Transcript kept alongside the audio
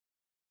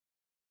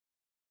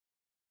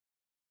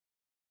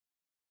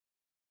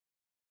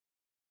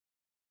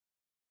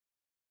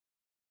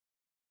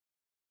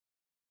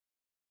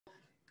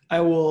I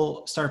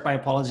will start by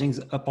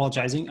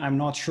apologizing. I'm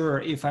not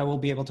sure if I will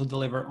be able to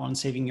deliver on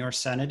saving your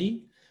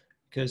sanity,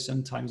 because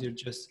sometimes you're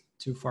just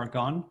too far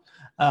gone,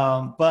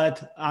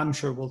 but I'm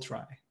sure we'll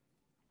try.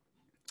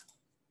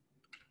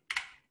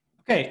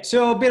 Okay,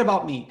 so a bit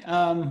about me.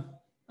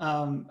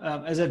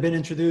 As I've been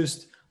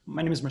introduced,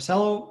 my name is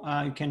Marcelo.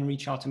 You can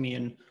reach out to me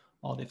in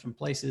all different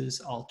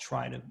places. I'll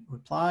try to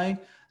reply.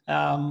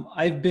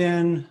 I've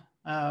been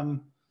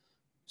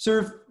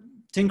sort of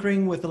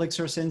tinkering with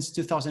Elixir since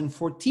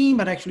 2014,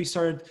 but actually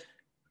started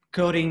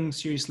coding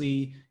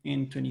seriously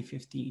in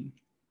 2015.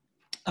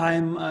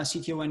 I'm a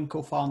CTO and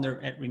co-founder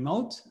at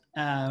Remote.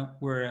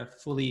 We're a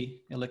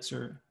fully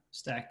Elixir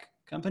stack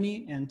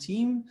company and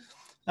team.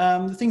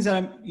 The things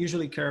that I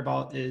usually care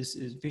about is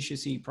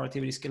efficiency,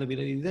 productivity,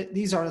 scalability.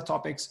 These are the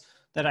topics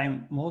that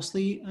I'm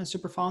mostly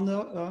super fond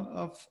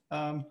of.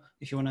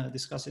 If you want to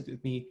discuss it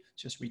with me,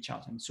 just reach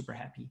out. I'm super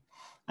happy.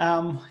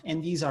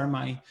 And these are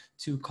my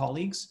two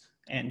colleagues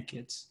and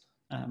kids,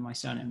 my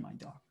son and my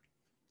dog.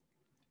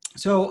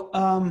 So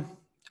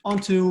on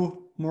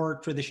to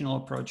more traditional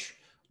approach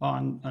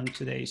on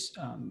today's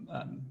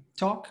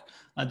talk,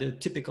 the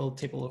typical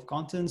table of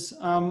contents.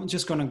 I'm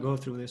just going to go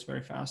through this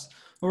very fast.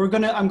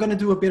 I'm going to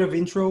do a bit of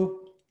intro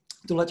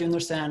to let you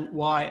understand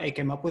why I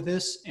came up with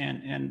this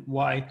and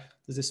why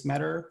does this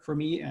matter for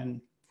me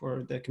and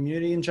for the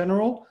community in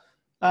general.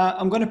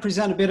 I'm going to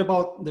present a bit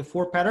about the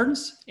 4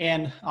 patterns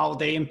and how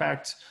they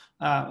impact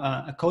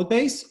a code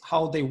base,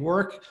 how they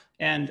work,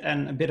 and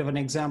a bit of an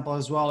example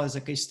as well as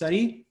a case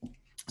study,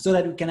 so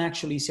that we can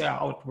actually see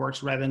how it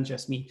works rather than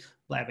just me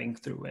blabbing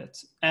through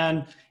it.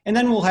 And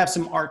then we'll have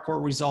some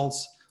hardcore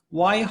results.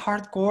 Why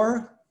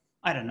hardcore?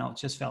 I don't know, it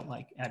just felt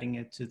like adding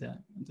it to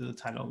the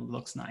title. It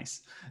looks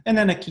nice. And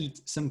then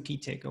some key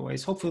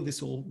takeaways. Hopefully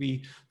this will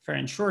be fair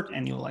and short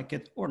and you'll like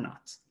it or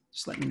not.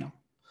 Just let me know.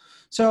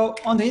 So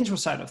on the intro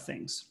side of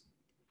things,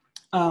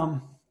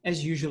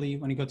 as usually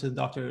when you go to the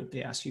doctor,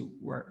 they ask you,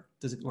 where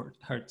does it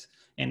hurt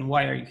and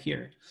why are you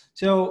here?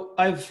 So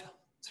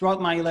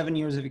throughout my 11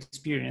 years of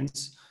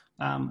experience,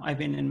 I've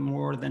been in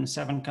more than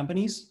 7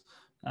 companies.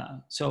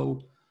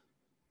 So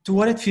to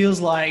what it feels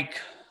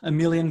like 1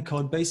 million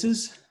code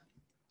bases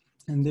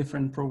in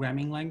different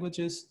programming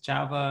languages,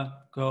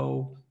 Java,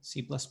 Go,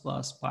 C++,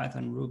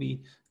 Python,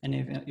 Ruby, and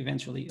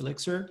eventually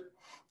Elixir.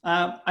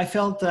 I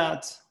felt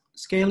that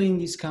scaling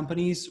these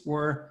companies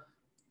were,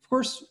 of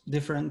course,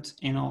 different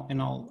in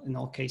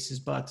all cases,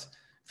 but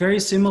very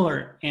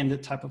similar in the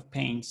type of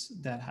pains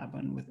that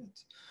happen with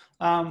it.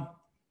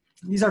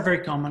 These are very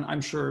common.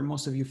 I'm sure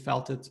most of you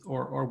felt it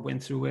or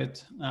went through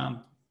it.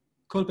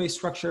 Code-based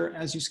structure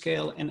as you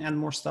scale and add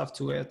more stuff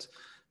to it.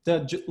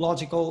 The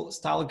logical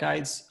style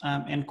guides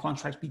and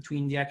contrast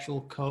between the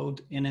actual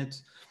code in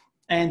it,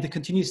 and the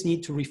continuous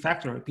need to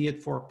refactor it, be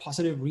it for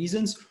positive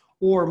reasons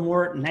or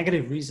more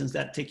negative reasons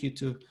that take you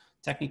to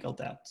technical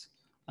debt.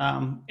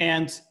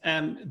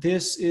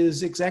 This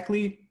is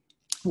exactly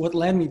what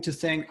led me to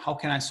think, how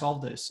can I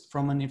solve this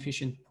from an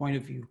efficient point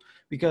of view?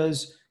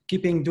 Because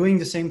doing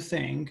the same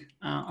thing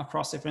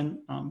across different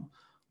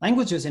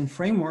languages and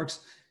frameworks,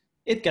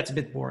 it gets a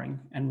bit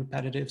boring and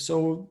repetitive.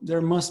 So there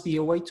must be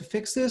a way to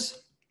fix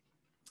this.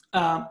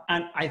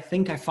 And I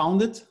think I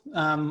found it,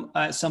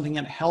 something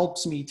that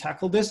helps me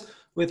tackle this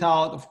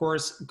without, of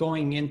course,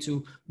 going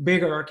into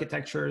bigger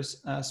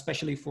architectures,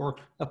 especially for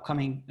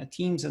upcoming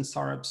teams and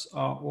startups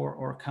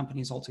or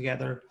companies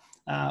altogether,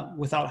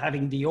 without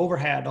having the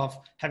overhead of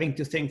having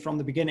to think from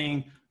the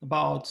beginning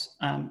about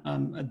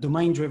a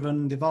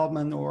domain-driven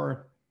development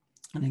or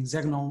an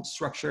hexagonal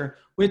structure,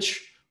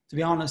 which, to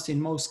be honest,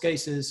 in most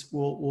cases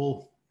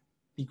will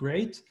be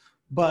great,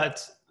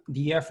 but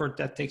the effort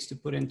that takes to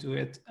put into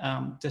it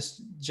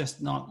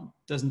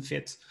doesn't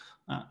fit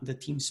the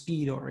team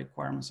speed or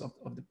requirements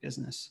of the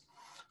business.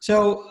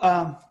 So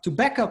to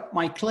back up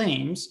my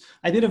claims,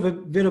 I did a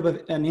bit of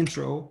an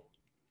intro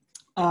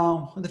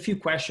with a few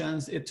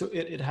questions.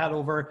 It had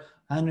over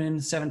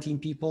 117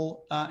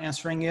 people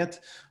answering it,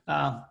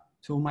 to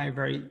whom I'm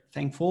very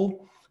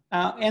thankful.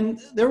 And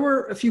there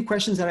were a few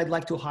questions that I'd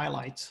like to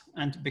highlight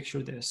and to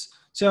picture this.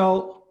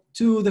 So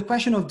to the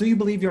question of, do you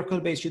believe your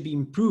code base should be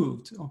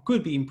improved or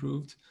could be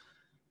improved?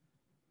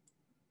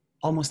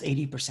 Almost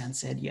 80%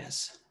 said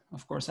yes.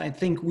 Of course, I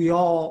think we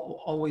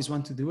all always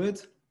want to do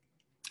it.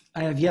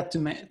 I have yet to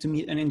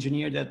meet an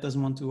engineer that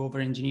doesn't want to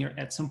over-engineer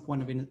at some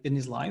point in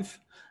his life,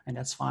 and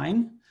that's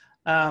fine.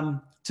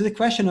 To the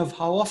question of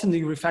how often do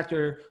you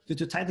refactor due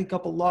to tightly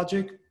coupled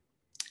logic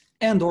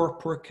and or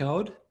poor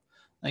code,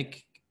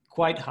 like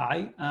quite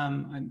high.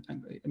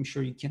 I'm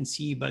sure you can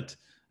see, but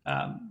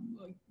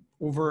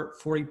over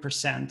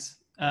 40%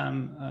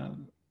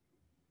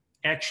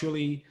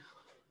 actually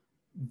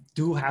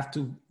do have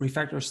to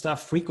refactor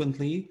stuff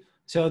frequently.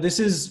 So this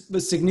is a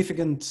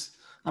significant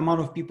amount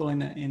of people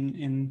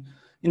in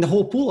the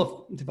whole pool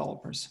of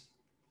developers.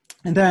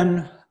 And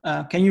then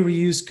can you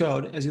reuse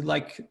code as you'd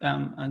like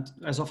and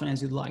as often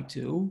as you'd like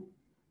to?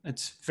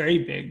 It's very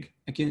big.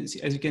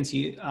 As you can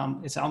see,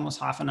 it's almost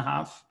half and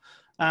half.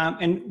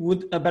 And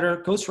would a better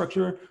code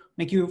structure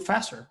make you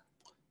faster?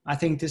 I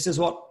think this is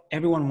what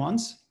everyone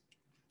wants.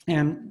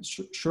 And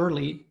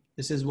surely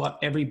this is what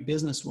every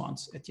business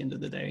wants at the end of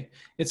the day.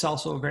 It's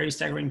also a very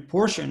staggering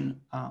portion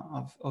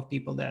of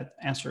people that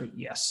answer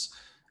yes.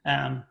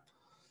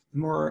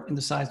 More in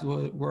the size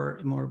were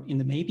more in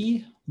the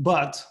maybe,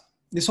 but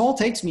this all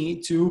takes me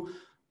to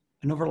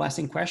an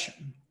everlasting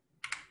question.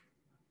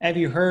 Have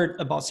you heard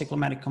about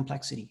cyclomatic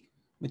complexity,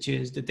 which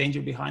is the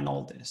danger behind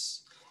all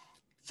this?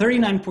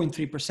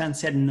 39.3%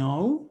 said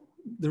no.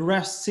 The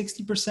rest,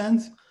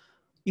 60%,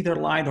 either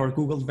lied or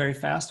Googled very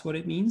fast what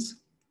it means.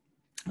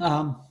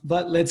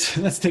 But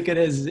let's take it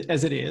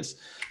as it is.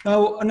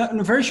 Now, on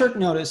a very short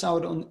notice,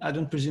 I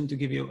don't presume to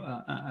give you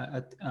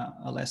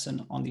a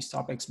lesson on these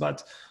topics,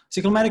 but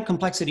cyclomatic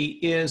complexity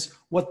is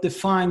what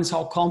defines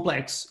how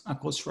complex a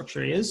code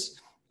structure is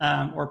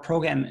or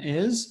program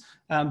is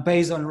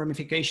based on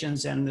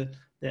ramifications and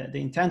the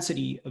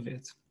intensity of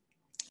it.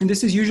 And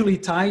this is usually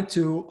tied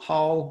to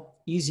how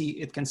easy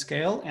it can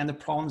scale and the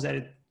problems that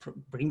it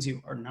brings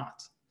you or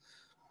not.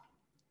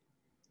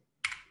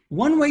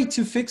 One way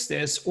to fix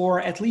this,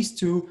 or at least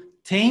to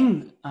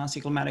tame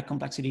cyclomatic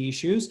complexity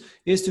issues,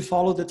 is to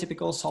follow the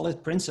typical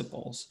solid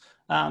principles.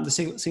 The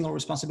single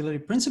responsibility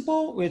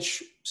principle,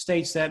 which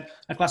states that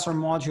a class or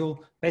module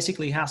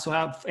basically has to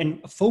have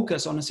a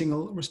focus on a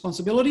single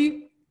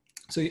responsibility,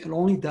 so it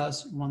only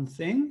does one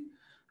thing.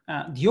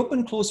 The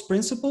open-close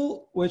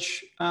principle,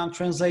 which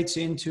translates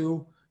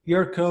into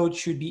your code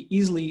should be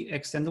easily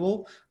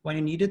extendable when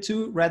you need it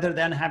to, rather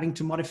than having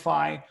to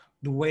modify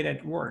the way that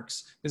it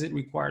works, because it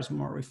requires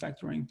more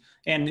refactoring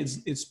and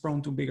it's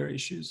prone to bigger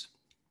issues.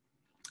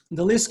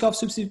 The Liskov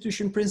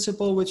substitution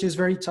principle, which is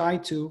very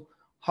tied to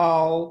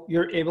how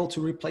you're able to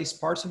replace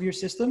parts of your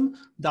system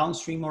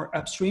downstream or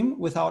upstream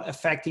without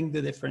affecting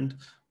the different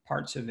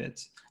parts of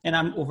it. And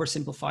I'm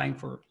oversimplifying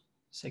for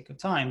sake of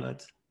time,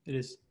 but it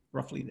is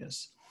roughly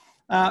this.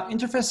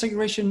 Interface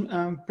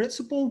segregation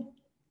principle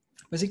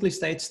basically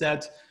states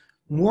that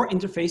more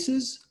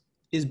interfaces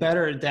is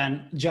better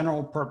than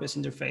general purpose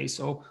interface.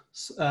 So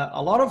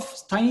a lot of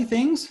tiny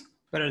things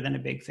better than a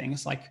big thing.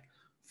 It's like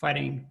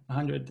fighting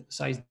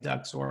 100-sized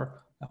ducks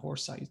or a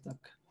horse-sized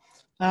duck.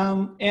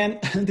 And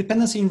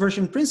dependency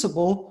inversion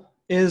principle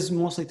is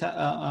mostly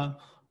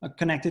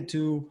connected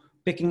to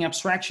picking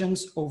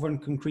abstractions over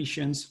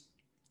concretions.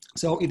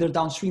 So either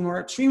downstream or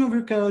upstream of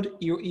your code,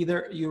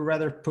 you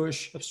rather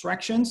push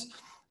abstractions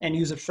and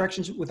use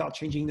abstractions without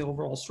changing the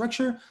overall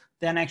structure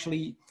than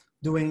actually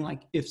doing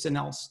like ifs and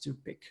else to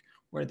pick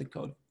where the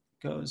code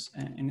goes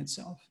in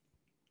itself.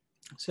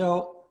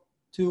 So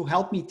to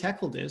help me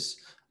tackle this,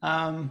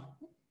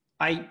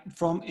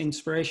 from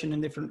inspiration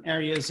in different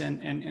areas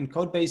and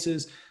code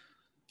bases,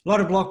 a lot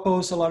of blog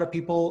posts, a lot of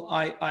people,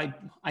 I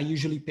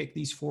usually pick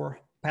these 4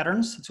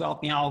 patterns to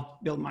help me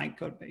out build my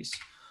code base.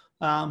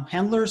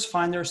 Handlers,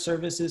 finders,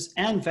 services,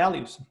 and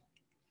values.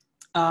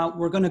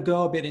 We're gonna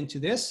go a bit into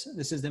this.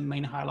 This is the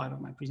main highlight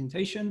of my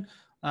presentation.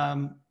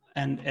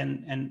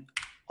 And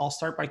I'll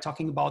start by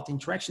talking about the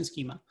interaction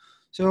schema.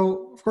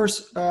 So of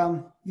course,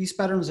 these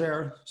patterns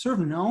are sort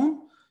of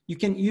known. You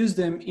can use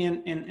them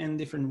in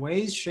different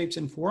ways, shapes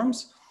and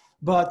forms,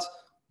 but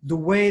the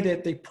way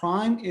that they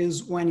prime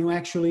is when you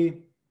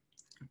actually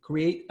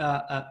create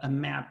a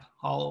map,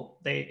 how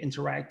they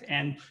interact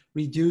and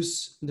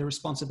reduce the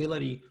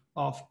responsibility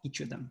of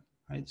each of them,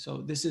 right? So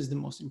this is the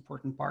most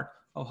important part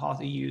of how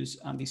to use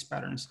these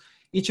patterns.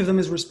 Each of them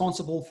is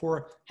responsible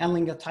for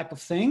handling a type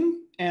of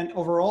thing, and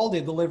overall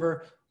they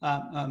deliver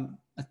a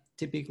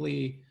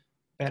typically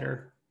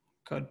better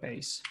code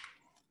base.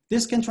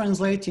 This can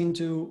translate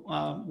into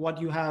what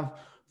you have,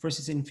 for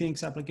instance, in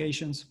Phoenix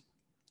applications,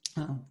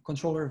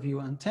 controller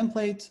view and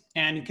template,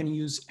 and you can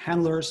use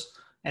handlers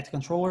at the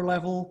controller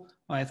level,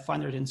 at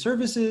finders and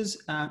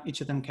services.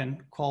 Each of them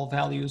can call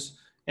values,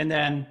 and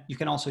then you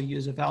can also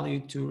use a value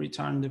to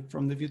return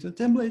from the view to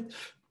the template,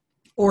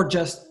 or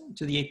just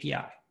to the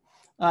API.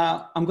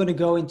 I'm going to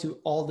go into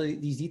all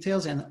these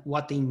details and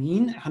what they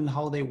mean and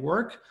how they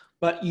work,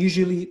 but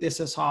usually this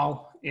is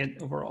how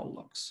it overall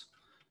looks.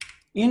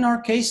 In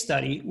our case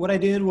study, what I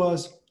did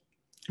was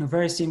a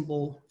very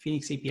simple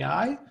Phoenix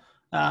API.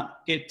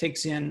 It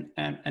takes in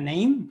a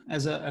name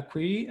as a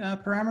query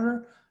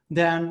parameter.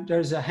 Then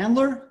there's a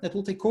handler that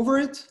will take over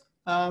it.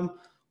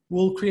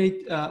 We'll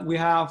create, we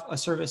have a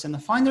service and a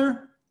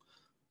finder.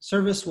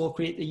 Service will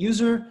create a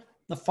user.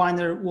 The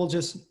finder will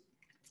just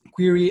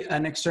query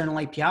an external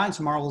API. It's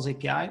Marvel's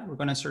API. We're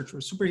going to search for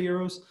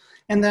superheroes.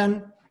 And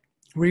then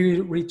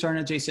we return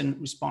a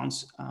JSON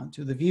response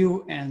to the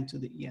view and to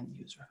the end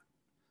user.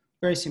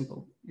 Very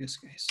simple use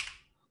case.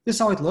 This is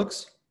how it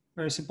looks.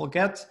 Very simple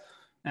get.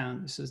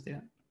 And this is the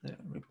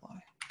reply.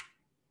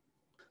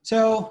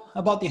 So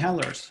about the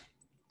handlers.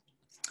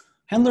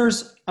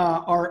 Handlers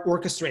are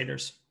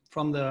orchestrators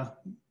from the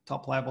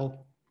top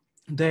level.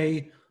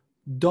 They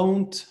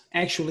don't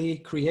actually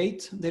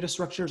create data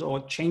structures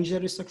or change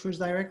data structures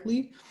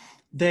directly.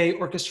 They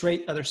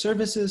orchestrate other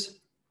services,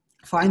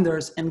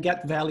 finders, and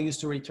get values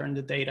to return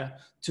the data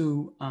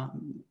to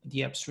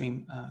the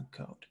upstream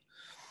code.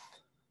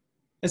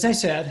 As I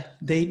said,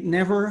 they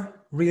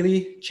never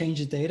really change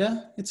the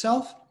data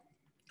itself.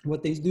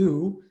 What they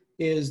do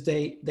is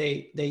they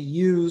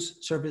use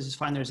services,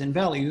 finders, and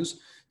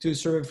values to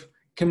sort of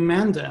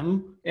command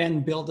them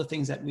and build the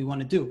things that we want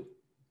to do.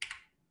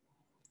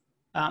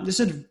 This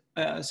is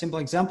a simple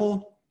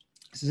example.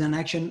 This is an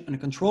action and a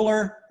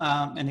controller,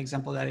 an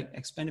example that I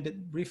explained a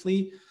bit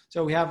briefly.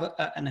 So we have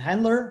a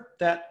handler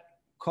that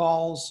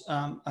calls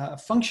a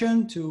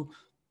function to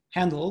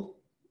handle,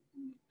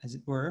 as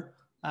it were,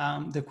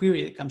 the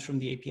query that comes from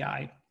the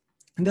API,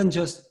 and then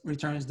just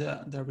returns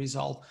the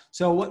result.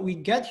 So what we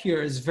get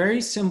here is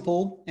very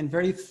simple and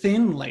very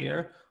thin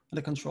layer on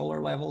the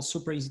controller level,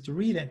 super easy to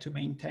read and to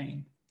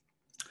maintain.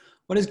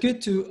 What is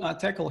good to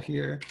tackle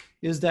here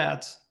is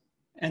that,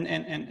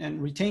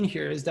 and retain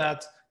here, is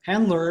that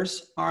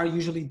handlers are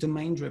usually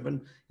domain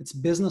driven. It's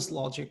business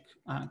logic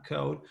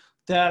code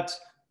that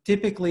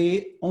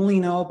typically only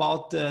know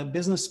about the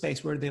business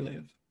space where they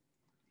live.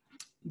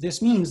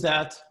 This means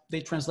that they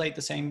translate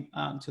the same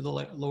to the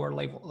lower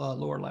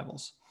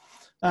levels.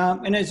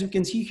 And as you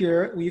can see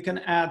here, you can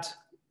add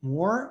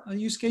more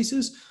use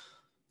cases,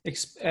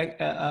 expand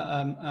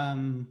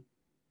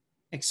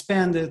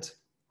it,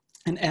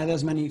 and add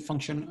as many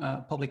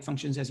public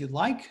functions as you'd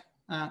like,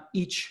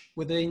 each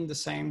within the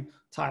same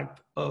type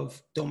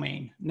of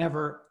domain,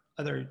 never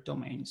other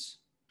domains.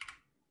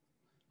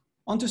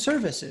 Onto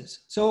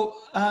services. So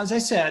as I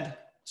said,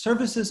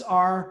 services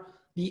are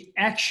the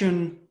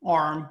action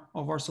arm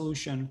of our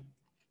solution.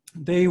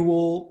 They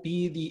will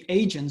be the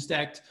agents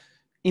that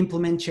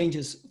implement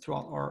changes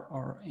throughout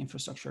our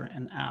infrastructure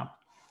and app.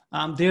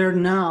 They're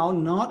now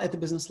not at the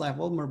business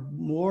level,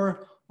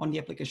 more on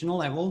the applicational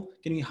level,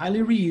 can be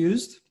highly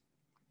reused.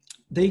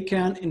 They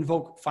can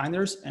invoke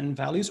finders and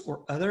values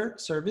or other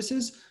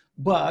services,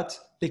 but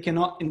they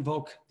cannot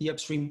invoke the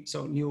upstream,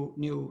 so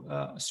new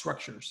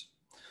structures.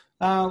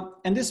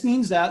 And this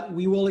means that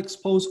we will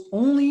expose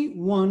only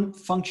one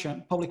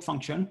function, public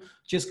function,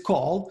 just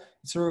call,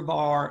 sort of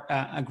our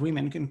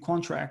agreement and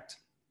contract.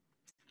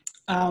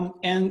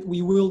 And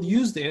we will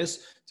use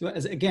this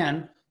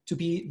to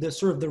be the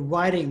sort of the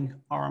writing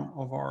arm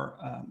of our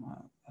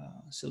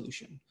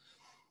solution.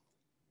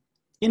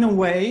 In a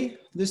way,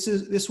 this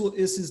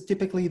is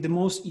typically the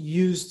most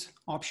used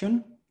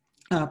option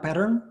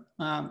pattern.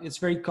 It's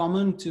very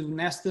common to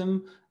nest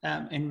them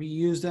and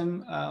reuse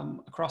them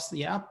across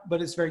the app,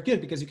 but it's very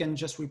good because you can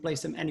just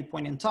replace them any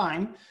point in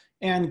time.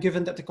 And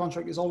given that the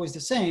contract is always the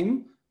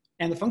same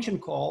and the function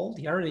call,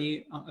 the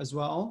array as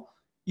well,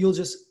 you'll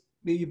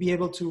be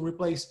able to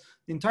replace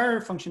the entire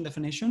function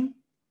definition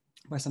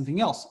by something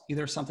else,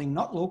 either something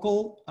not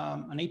local,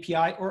 an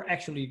API, or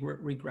actually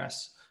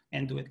regress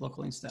and do it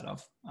locally instead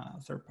of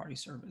third-party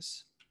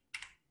service.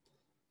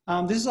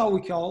 This is how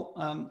we call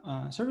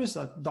service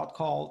dot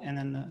call and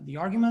then the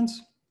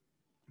arguments.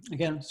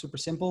 Again, super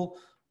simple,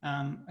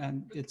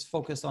 and it's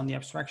focused on the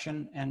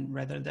abstraction and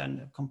rather than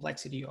the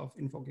complexity of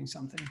invoking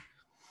something.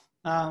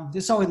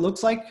 This is how it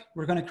looks like.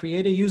 We're going to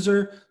create a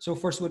user. So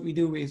first what we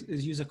do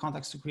is use a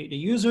context to create a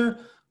user.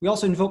 We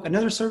also invoke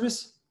another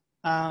service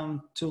to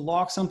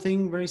log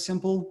something very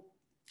simple,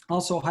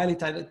 also highly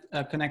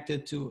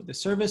connected to the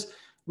service.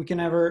 We can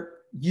never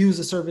use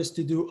a service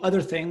to do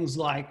other things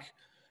like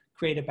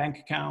create a bank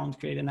account,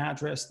 create an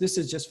address. This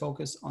is just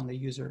focused on the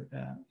user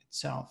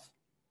itself.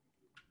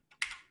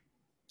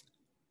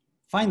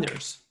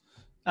 Finders.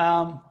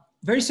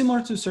 Very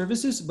similar to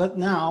services, but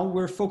now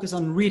we're focused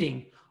on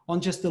reading,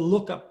 on just the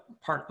lookup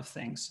part of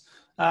things.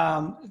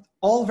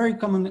 All very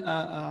common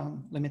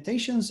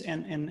limitations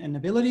and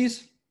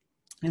abilities.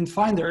 And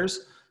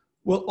finders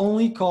will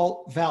only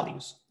call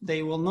values.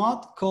 They will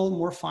not call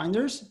more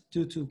finders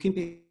due to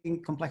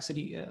keeping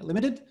complexity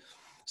limited,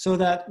 so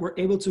that we're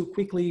able to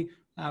quickly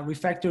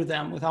refactor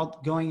them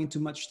without going into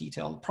much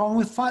detail. The problem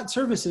with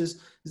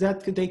services is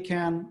that they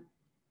can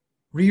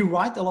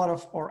rewrite a lot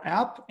of our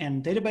app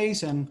and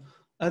database and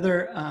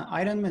other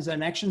items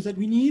and actions that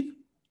we need.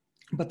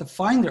 But the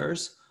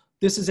finders,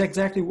 this is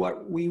exactly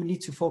what we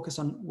need to focus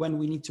on when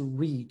we need to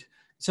read.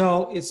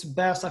 So it's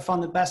best, I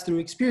found it best through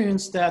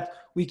experience that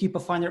we keep a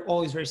finder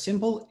always very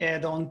simple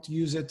and don't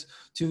use it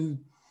to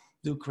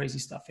do crazy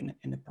stuff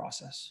in the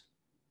process.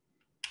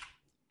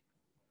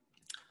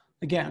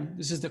 Again,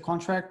 this is the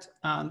contract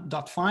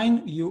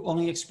 .find. You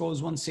only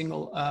expose one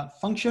single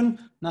function,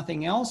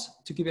 nothing else,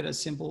 to keep it as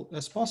simple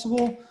as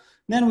possible.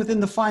 Then within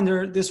the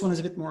finder, this one is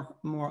a bit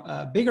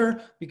more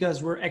bigger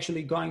because we're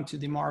actually going to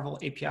the Marvel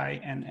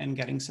API and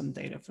getting some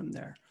data from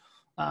there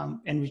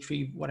and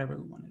retrieve whatever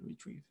we want to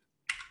retrieve.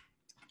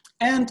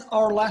 And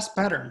our last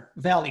pattern,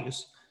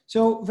 values.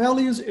 So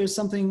values is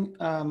something,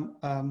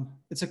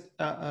 it's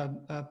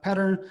a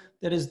pattern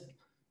that is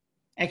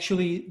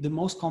actually the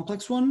most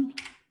complex one.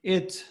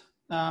 It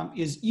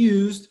is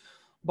used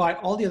by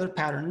all the other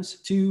patterns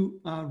to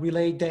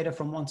relay data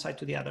from one side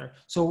to the other.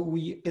 So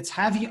it's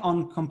heavy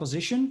on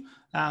composition.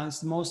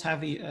 It's the most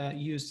heavy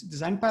used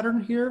design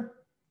pattern here.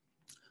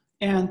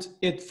 And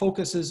it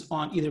focuses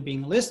on either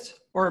being a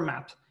list or a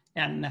map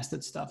and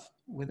nested stuff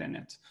within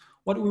it.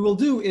 What we will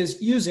do is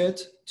use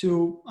it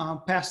to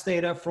pass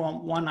data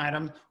from one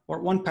item or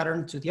one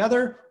pattern to the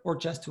other, or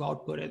just to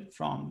output it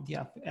from the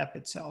app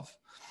itself.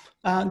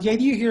 The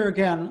idea here,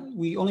 again,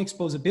 we only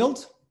expose a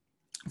build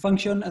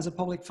function as a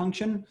public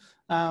function,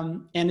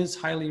 and it's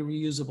highly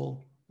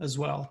reusable as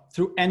well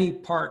through any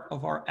part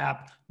of our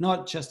app,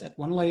 not just at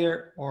one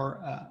layer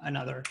or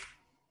another.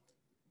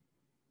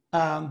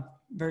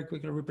 Very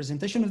quick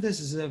representation of this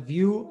is a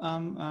view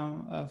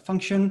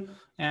function,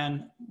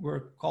 and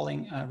we're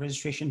calling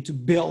registration to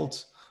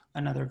build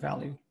another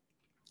value.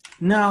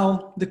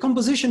 Now, the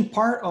composition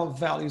part of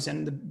values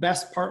and the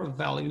best part of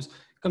values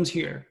comes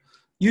here.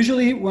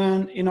 Usually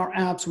when in our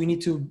apps, we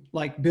need to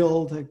like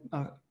build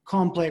a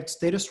complex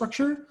data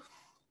structure.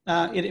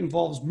 It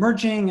involves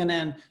merging and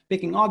then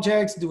picking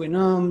objects, doing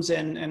nums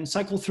and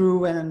cycle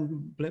through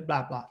and blah,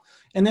 blah, blah.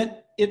 And then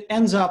it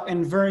ends up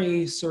in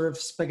very sort of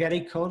spaghetti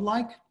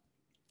code-like,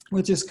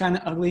 which is kind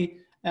of ugly.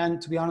 And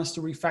to be honest,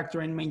 to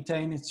refactor and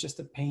maintain, it's just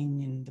a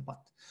pain in the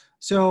butt.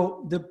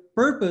 So the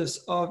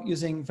purpose of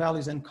using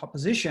values and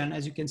composition,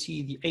 as you can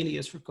see, the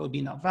alias for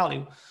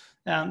code-beam-sto,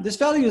 this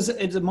value is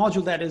a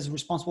module that is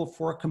responsible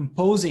for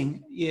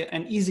composing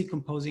and easy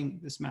composing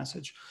this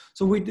message.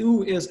 So what we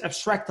do is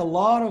abstract a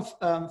lot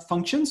of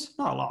functions,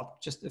 not a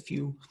lot, just a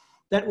few,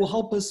 that will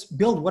help us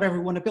build whatever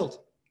we want to build.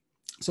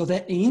 So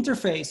that the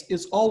interface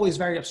is always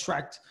very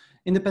abstract,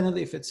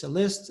 independently if it's a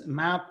list, a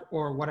map,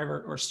 or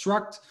whatever, or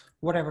struct,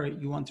 whatever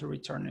you want to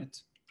return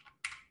it.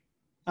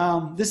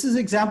 This is an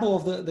example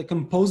of the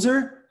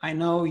composer. I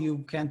know you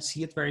can't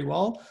see it very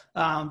well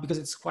because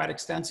it's quite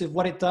extensive.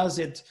 What it does,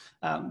 it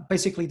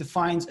basically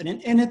defines an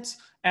init,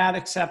 add,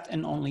 accept,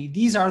 and only.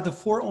 These are the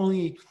four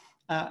only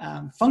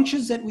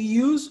functions that we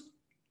use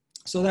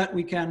so that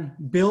we can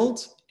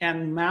build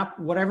and map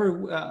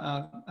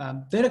whatever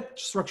data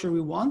structure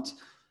we want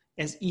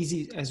as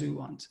easy as we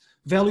want.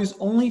 Values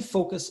only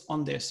focus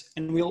on this,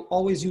 and we'll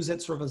always use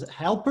it sort of as a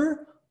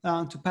helper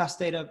to pass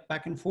data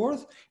back and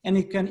forth. And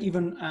it can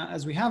even,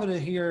 as we have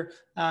it here,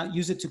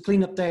 use it to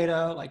clean up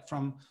data, like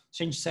from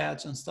change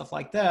sets and stuff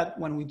like that,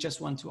 when we just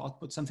want to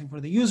output something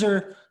for the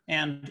user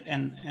and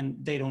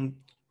they don't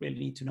really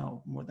need to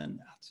know more than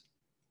that.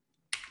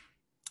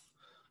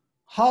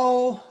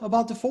 How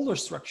about the folder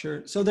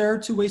structure? So there are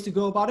two ways to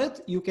go about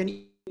it. You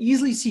can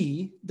easily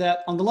see that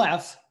on the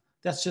left,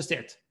 that's just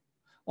it.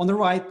 On the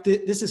right,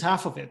 this is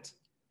half of it,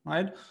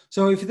 right?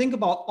 So if you think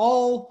about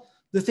all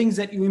the things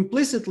that you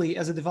implicitly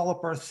as a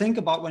developer think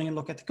about when you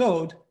look at the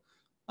code,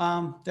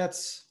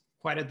 that's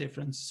quite a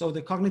difference. So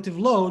the cognitive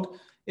load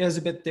is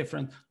a bit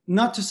different.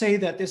 Not to say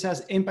that this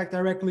has impact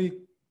directly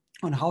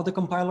on how the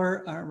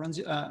compiler runs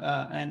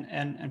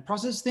and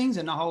processes things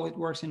and how it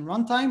works in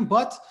runtime,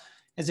 but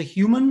as a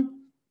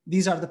human,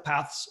 these are the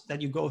paths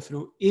that you go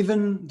through,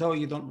 even though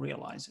you don't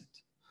realize it.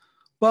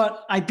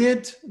 But I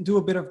did do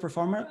a bit of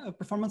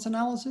performance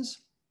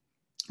analysis.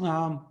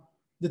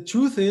 The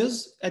truth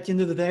is, at the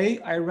end of the day,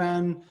 I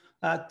ran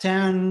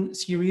 10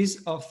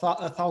 series of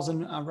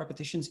 1,000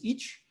 repetitions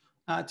each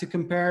to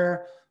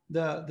compare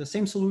the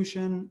same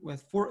solution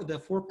with the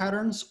four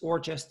patterns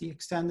or just the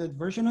extended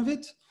version of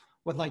it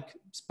with like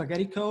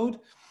spaghetti code.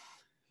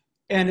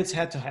 And it's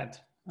head to head.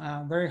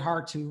 Very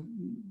hard to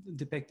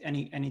depict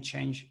any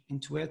change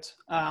into it.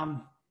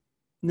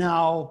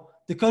 Now,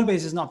 the code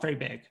base is not very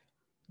big.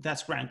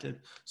 That's granted.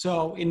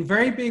 So in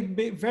very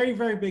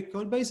big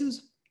code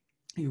bases,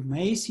 you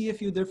may see a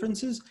few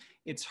differences.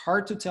 It's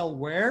hard to tell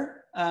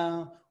where.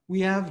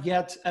 We have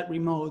yet at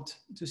remote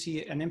to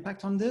see an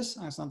impact on this.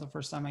 It's not the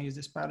first time I use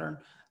this pattern,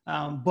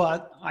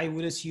 but I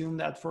would assume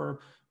that for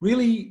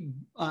really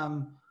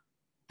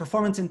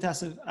performance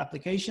intensive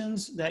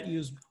applications that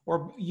use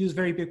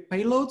very big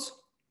payloads,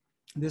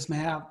 this may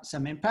have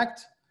some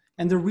impact.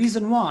 And the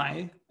reason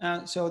why,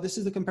 so this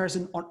is the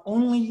comparison on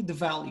only the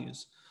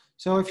values.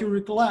 So if you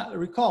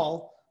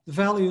recall, the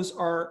values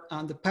are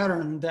the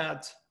pattern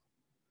that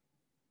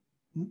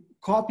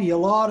copy a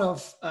lot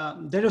of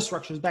data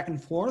structures back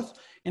and forth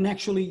and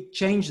actually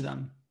change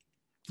them.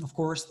 Of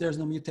course, there's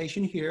no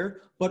mutation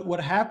here, but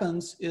what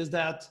happens is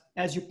that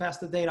as you pass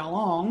the data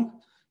along,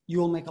 you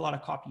will make a lot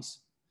of copies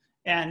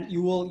and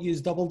you will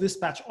use double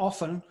dispatch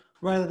often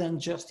rather than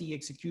just the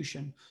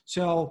execution.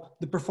 So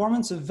the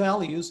performance of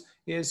values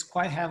is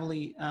quite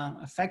heavily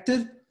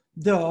affected,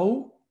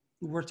 though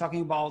we're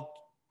talking about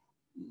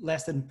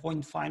less than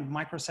 0.5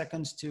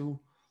 microseconds to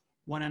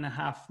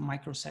 1.5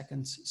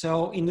 microseconds.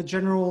 So in the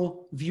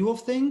general view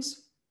of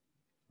things,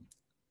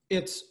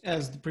 it's,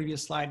 as the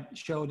previous slide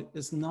showed,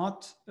 is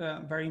not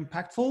very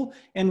impactful,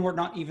 and we're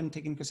not even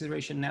taking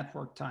consideration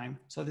network time.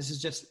 So this is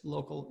just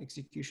local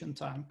execution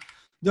time.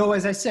 Though,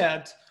 as I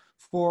said,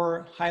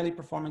 for highly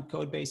performant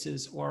code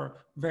bases or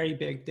very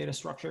big data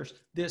structures,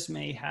 this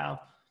may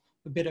have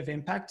a bit of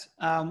impact.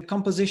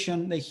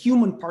 Composition, the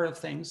human part of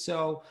things.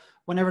 So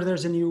whenever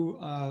there's a new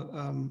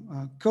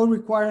code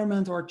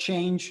requirement or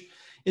change,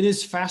 it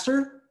is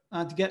faster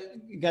to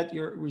get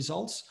your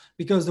results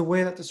because the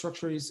way that the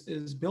structure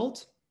is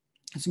built,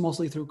 it's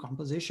mostly through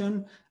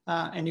composition,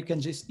 and you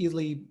can just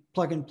easily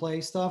plug and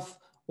play stuff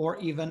or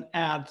even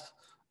add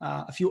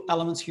a few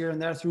elements here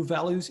and there through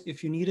values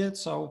if you need it.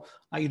 So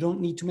you don't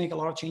need to make a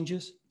lot of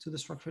changes to the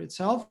structure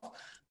itself.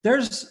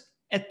 There's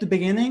at the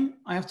beginning,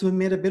 I have to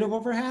admit a bit of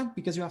overhead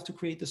because you have to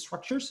create the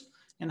structures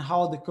and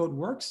how the code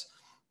works.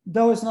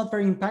 Though it's not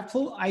very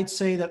impactful, I'd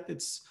say that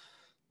it's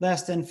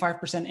less than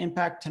 5%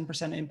 impact,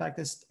 10% impact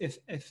is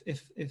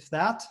if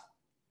that.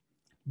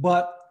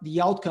 But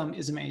the outcome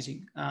is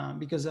amazing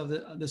because of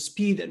the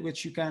speed at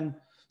which you can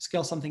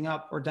scale something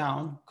up or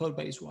down code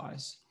base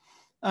wise.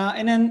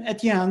 And then at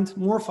the end,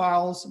 more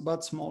files,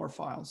 but smaller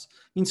files.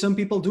 I mean, some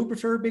people do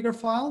prefer bigger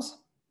files.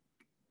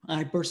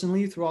 I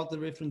personally, throughout the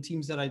different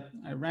teams that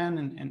I ran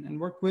and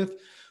worked with,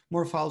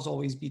 more files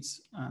always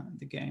beats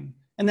the game.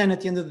 And then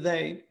at the end of the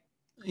day,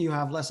 you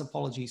have less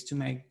apologies to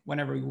make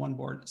whenever you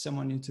onboard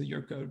someone into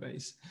your code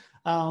base.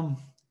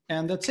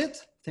 And that's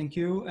it. Thank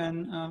you.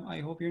 And I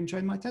hope you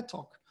enjoyed my TED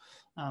Talk.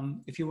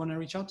 If you want to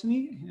reach out to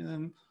me,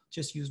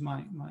 just use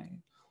my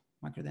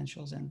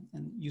credentials and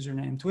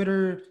username,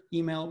 Twitter,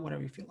 email,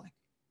 whatever you feel like.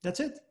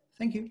 That's it.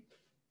 Thank you.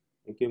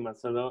 Thank you,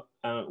 Marcelo.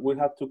 We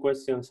have 2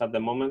 questions at the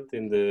moment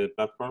in the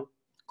platform.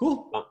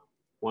 Cool.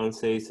 One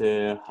says,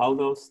 how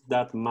does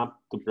that map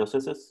to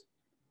processes?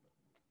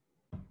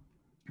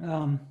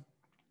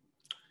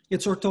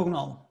 It's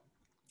orthogonal.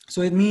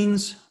 So it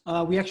means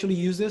we actually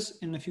use this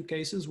in a few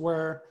cases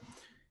where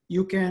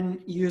you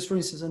can use, for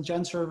instance, a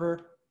gen server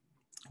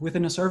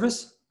within a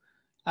service,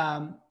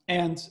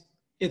 and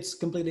it's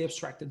completely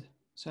abstracted.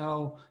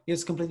 So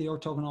it's completely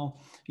orthogonal.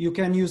 You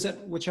can use it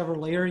whichever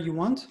layer you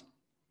want,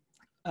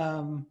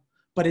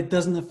 but it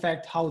doesn't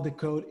affect how the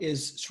code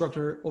is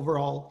structured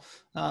overall.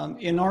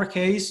 In our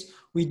case,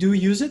 we do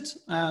use it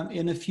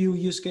in a few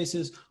use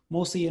cases,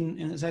 mostly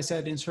in, as I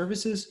said, in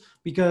services,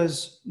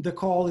 because the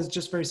call is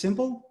just very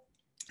simple.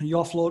 You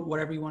offload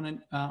whatever you want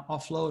to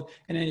offload.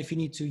 And then if you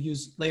need to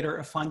use later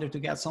a finder to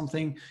get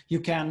something, you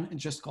can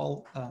just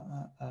call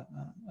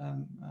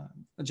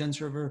a gen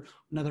server,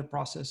 another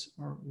process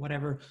or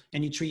whatever,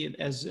 and you treat it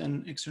as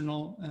an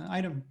external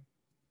item.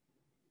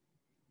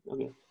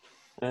 Okay.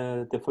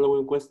 The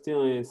following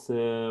question is,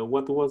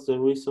 what was the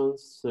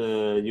reasons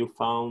you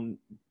found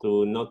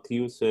to not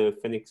use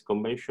Phoenix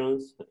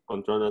conventions,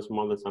 controllers,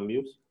 models, and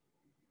views?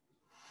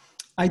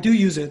 I do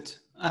use it.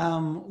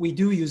 We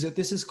do use it.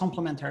 This is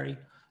complementary.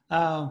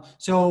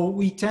 So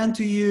we tend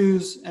to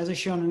use, as I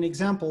shown in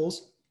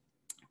examples,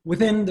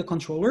 within the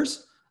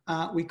controllers,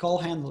 we call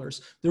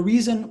handlers. The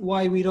reason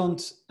why we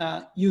don't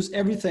use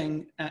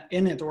everything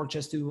in it or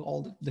just do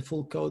all the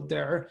full code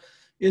there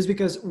is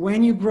because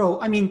when you grow,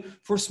 I mean,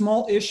 for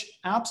small-ish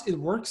apps, it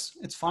works.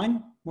 It's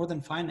fine, more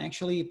than fine.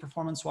 Actually,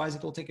 performance-wise,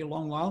 it will take you a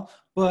long while.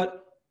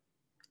 But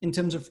in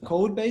terms of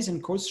code base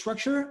and code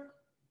structure,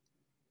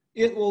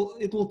 it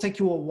will take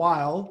you a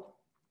while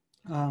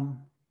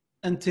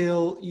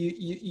until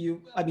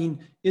I mean,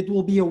 it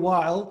will be a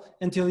while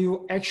until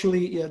you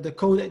actually, the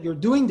code that you're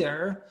doing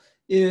there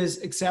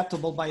is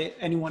acceptable by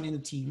anyone in the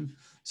team.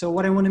 So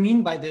what I want to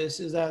mean by this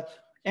is that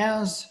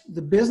as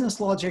the business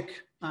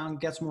logic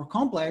gets more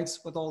complex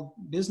with all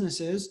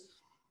businesses,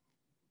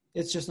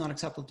 it's just not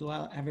acceptable to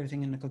have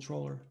everything in the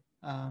controller.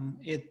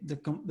 The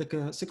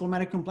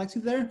cyclomatic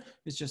complexity there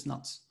is just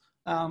nuts.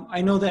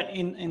 I know that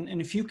in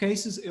a few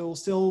cases, it will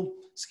still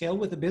scale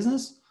with the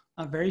business,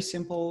 very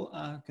simple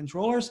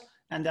controllers,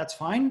 and that's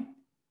fine.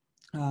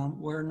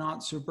 We're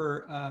not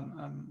super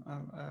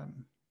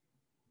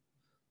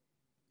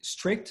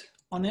strict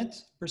on it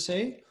per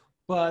se,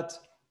 but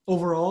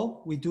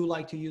overall, we do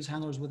like to use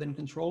handlers within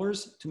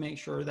controllers to make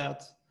sure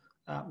that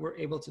we're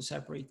able to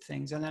separate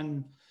things and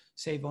then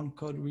save on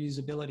code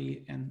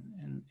reusability and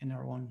in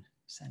our own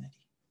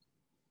sanity.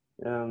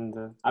 And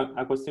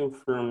a question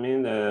from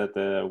me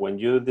that when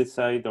you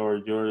decide or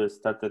you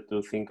started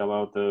to think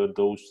about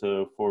those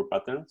 4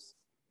 patterns,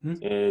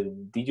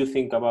 did you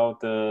think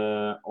about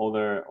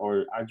other,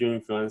 or are you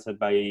influenced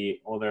by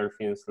other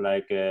things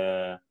like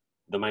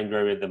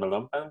domain-driven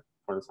development,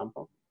 for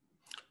example?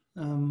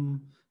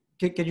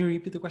 Can you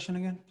repeat the question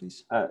again,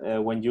 please?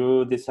 When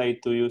you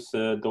decide to use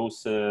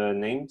those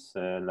names,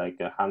 like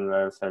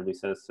handlers,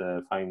 services,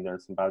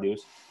 finders,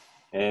 values,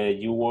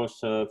 you was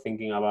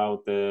thinking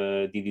about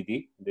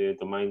DDD, the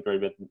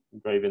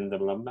domain-driven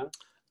development?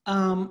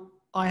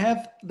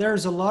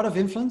 There's a lot of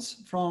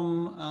influence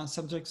from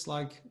subjects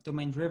like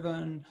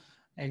domain-driven,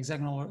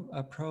 hexagonal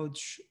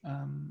approach,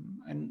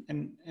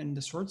 and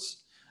the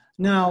sorts.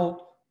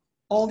 Now,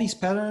 all these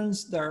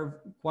patterns,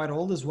 they're quite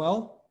old as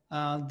well.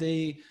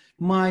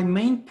 My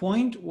main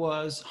point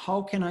was,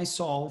 how can I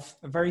solve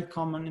a very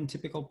common and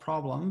typical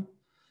problem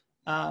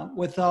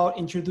without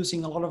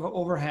introducing a lot of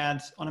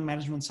overhead on a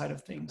management side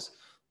of things?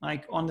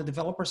 Like on the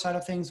developer side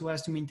of things, who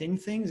has to maintain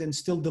things and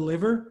still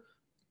deliver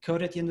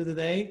code at the end of the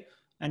day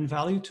and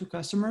value to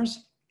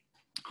customers.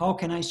 How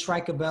can I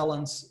strike a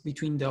balance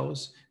between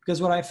those?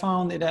 Because what I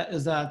found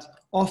is that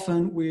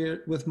often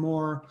we're with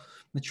more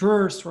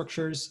mature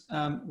structures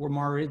or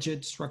more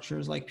rigid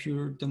structures like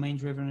pure domain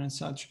driven and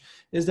such,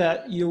 is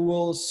that you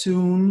will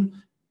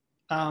soon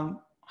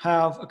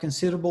have a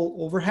considerable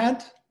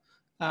overhead.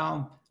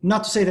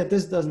 Not to say that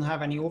this doesn't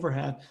have any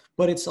overhead,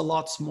 but it's a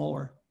lot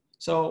smaller.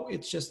 So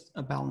it's just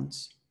a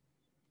balance,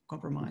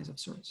 compromise of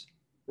sorts.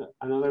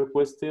 Another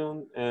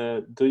question,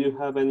 do you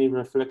have any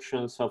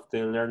reflections of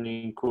the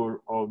learning curve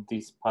of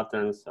these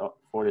patterns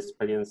for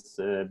experienced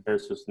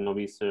versus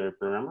novice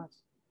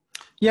programmers?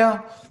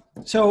 Yeah,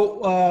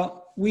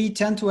 so we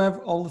tend to have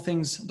all the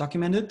things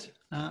documented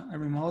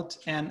and remote,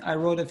 and I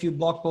wrote a few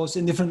blog posts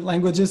in different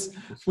languages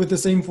with the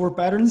same 4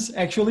 patterns,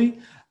 actually.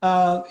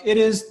 It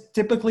is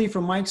typically,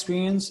 from my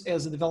experience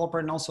as a developer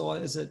and also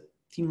as a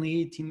team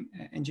lead, team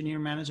engineer,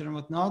 manager, and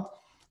whatnot,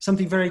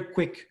 something very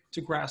quick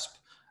to grasp.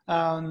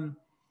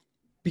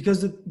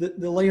 Because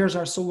the layers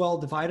are so well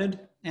divided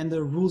and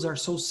the rules are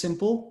so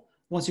simple,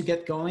 once you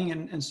get going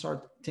and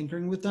start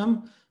tinkering with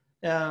them,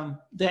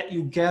 that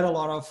you get a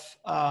lot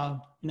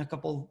of, in a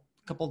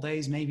couple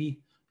days,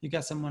 maybe you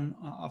get someone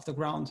off the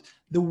ground.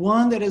 The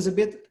one that is a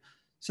bit,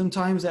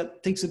 sometimes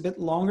that takes a bit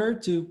longer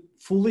to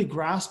fully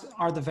grasp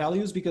are the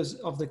values because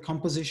of the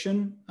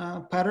composition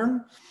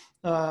pattern.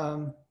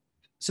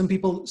 Some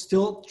people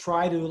still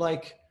try to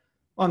like,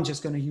 oh, I'm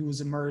just going to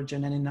use a merge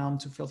and an enum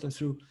to filter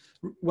through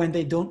when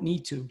they don't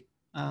need to.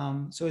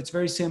 So it's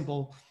very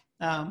simple.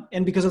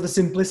 And because of the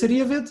simplicity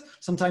of it,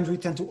 sometimes we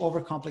tend to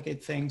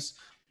overcomplicate things.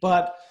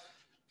 But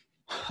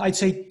I'd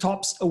say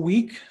tops a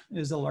week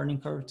is the learning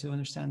curve to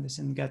understand this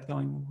and get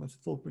going with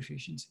full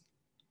proficiency.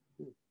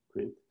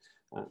 Great.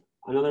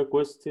 Another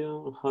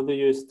question, how do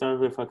you start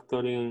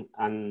refactoring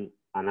an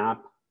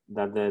app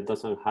that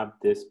doesn't have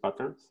these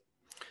patterns?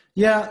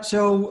 Yeah,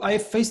 so I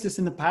faced this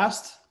in the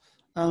past.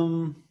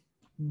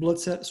 Blood,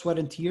 sweat,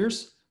 and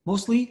tears,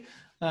 mostly.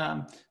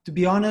 To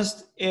be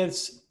honest,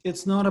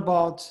 it's not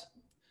about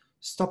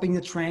stopping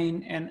the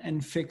train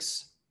and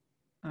fix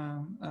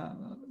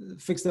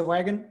the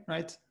wagon,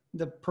 right?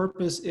 The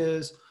purpose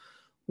is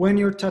when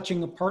you're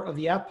touching a part of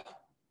the app,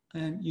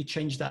 and you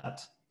change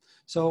that.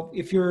 So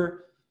if you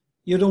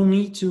don't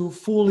need to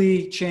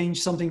fully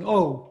change something,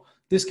 oh,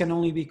 this can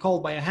only be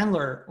called by a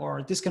handler,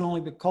 or this can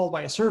only be called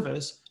by a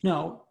service.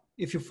 No,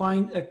 if you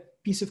find a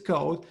piece of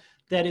code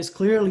that is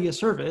clearly a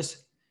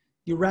service,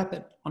 you wrap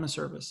it on a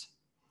service.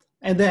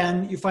 And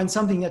then you find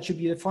something that should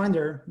be a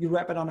finder, you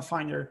wrap it on a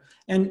finder.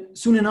 And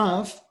soon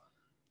enough,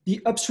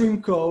 the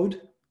upstream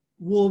code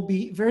will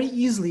be very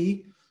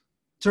easily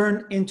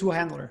turned into a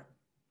handler.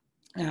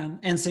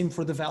 And same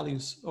for the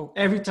values. So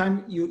every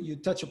time you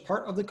touch a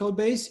part of the code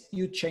base,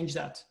 you change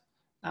that.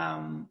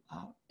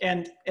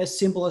 And as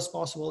simple as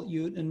possible,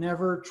 you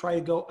never try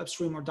to go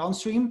upstream or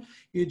downstream.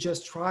 You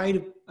just try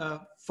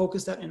to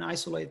focus that and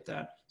isolate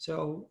that.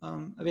 So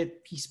a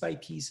bit piece by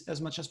piece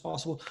as much as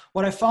possible.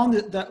 What I found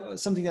that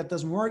something that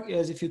doesn't work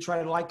is if you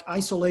try to like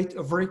isolate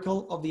a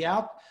vertical of the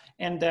app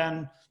and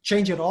then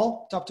change it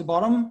all top to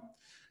bottom,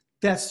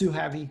 that's too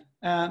heavy.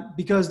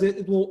 Because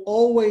it will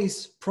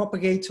always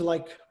propagate to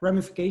like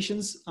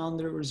ramifications on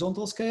the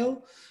horizontal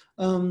scale.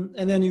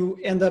 And then you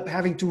end up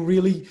having to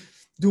really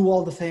do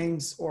all the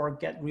things or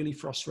get really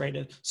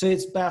frustrated. So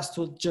it's best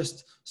to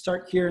just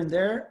start here and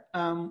there,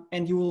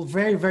 and you will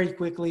very, very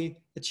quickly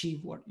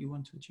achieve what you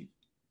want to achieve.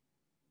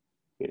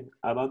 Okay.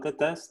 About the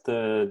test,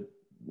 do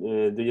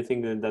you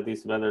think that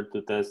it's better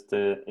to test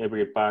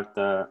every part,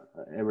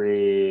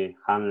 every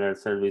handler,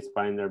 service,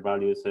 finder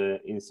values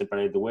in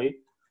separate way?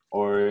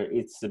 Or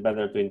it's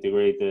better to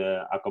integrate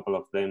a couple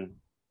of them,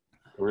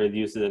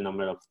 reduce the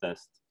number of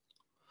tests?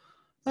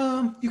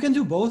 You can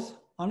do both,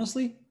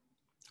 honestly.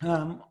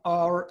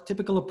 Our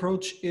typical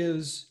approach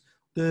is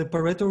the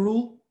Pareto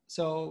rule.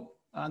 So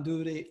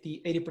do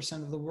the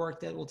 80% of the work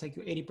that will take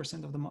you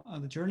 80%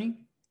 of the journey.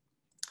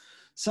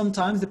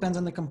 Sometimes, depends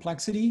on the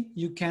complexity,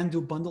 you can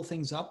do bundle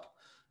things up.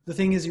 The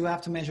thing is you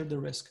have to measure the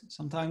risk.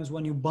 Sometimes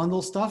when you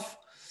bundle stuff,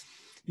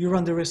 you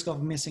run the risk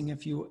of missing a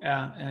few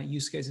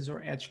use cases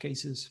or edge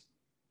cases.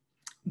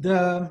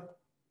 The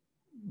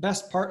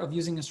best part of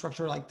using a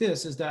structure like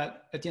this is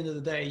that at the end of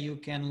the day, you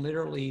can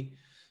literally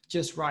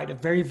just write a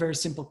very, very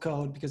simple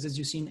code, because as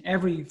you've seen,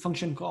 every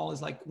function call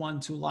is like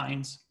 1-2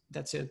 lines.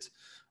 That's it.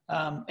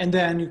 And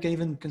then you can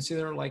even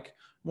consider like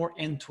more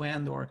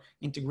end-to-end or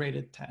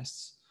integrated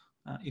tests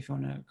if you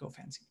want to go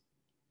fancy.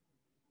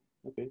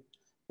 Okay.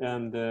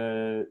 And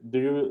do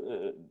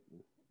you,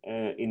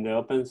 in the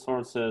open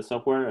source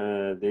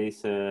software, there is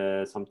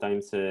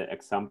sometimes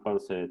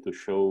examples to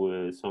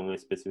show some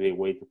specific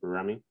way to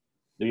programming.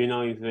 Do you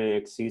know if there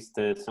exists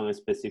some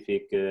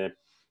specific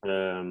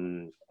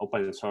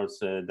open source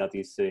that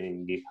is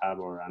in GitHub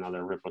or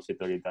another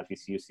repository that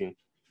is using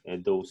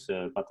those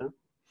patterns?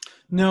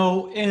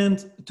 No,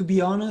 and to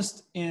be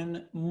honest,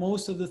 in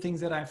most of the things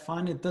that I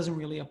find, it doesn't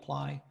really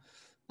apply.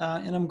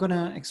 And I'm going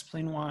to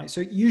explain why. So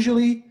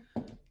usually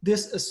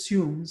this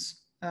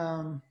assumes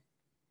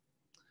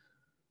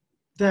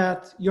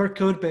that your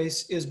code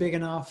base is big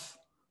enough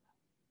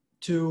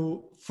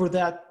for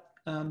that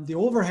the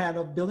overhead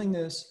of building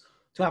this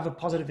to have a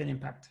positive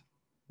impact,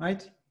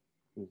 right?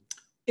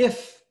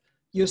 If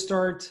you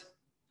start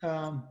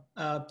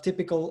a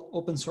typical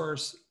open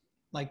source,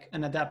 like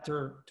an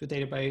adapter to a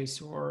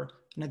database or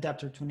an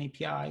adapter to an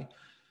API,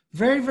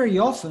 very, very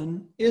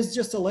often is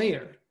just a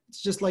layer.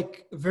 It's just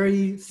like a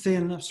very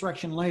thin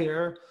abstraction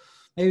layer,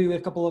 maybe with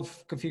a couple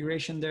of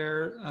configurations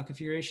there,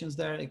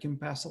 it can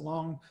pass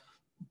along.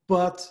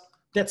 but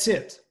that's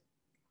it.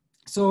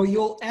 So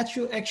you'll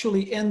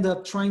actually end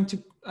up trying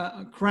to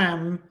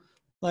cram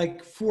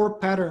like 4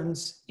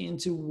 patterns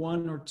into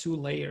 1 or 2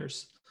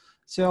 layers.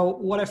 So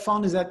what I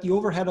found is that the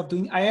overhead of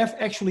doing, I have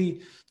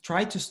actually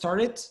tried to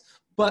start it,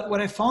 but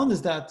what I found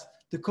is that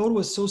the code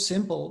was so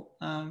simple,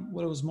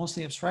 when it was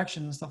mostly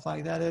abstraction and stuff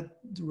like that, it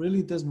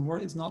really doesn't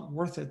work, it's not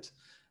worth it.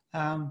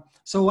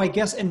 So I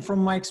guess, and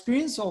from my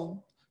experience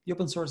of the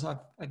open source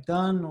I've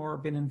done or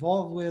been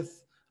involved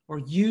with or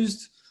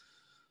used,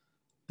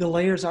 the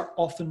layers are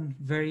often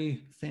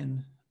very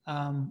thin.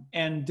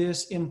 And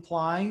this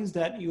implies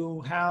that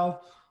you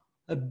have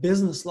a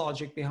business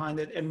logic behind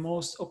it, and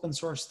most open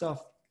source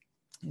stuff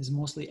is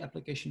mostly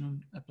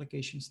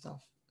application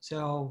stuff.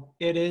 So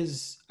it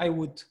is, I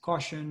would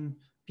caution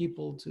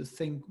people to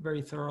think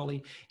very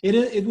thoroughly.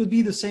 It would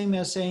be the same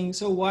as saying,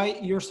 so why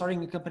you're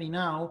starting a company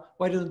now,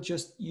 why don't you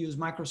just use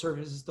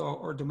microservices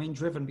or domain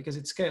driven because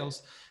it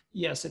scales?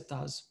 Yes, it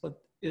does,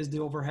 but is the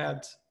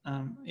overhead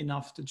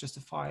enough to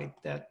justify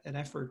that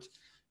effort?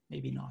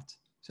 Maybe not.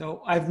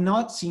 So I've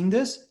not seen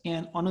this,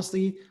 and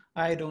honestly,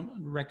 I don't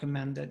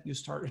recommend that you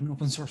start an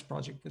open source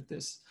project with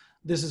this.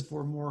 This is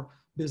for more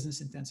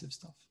business intensive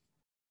stuff.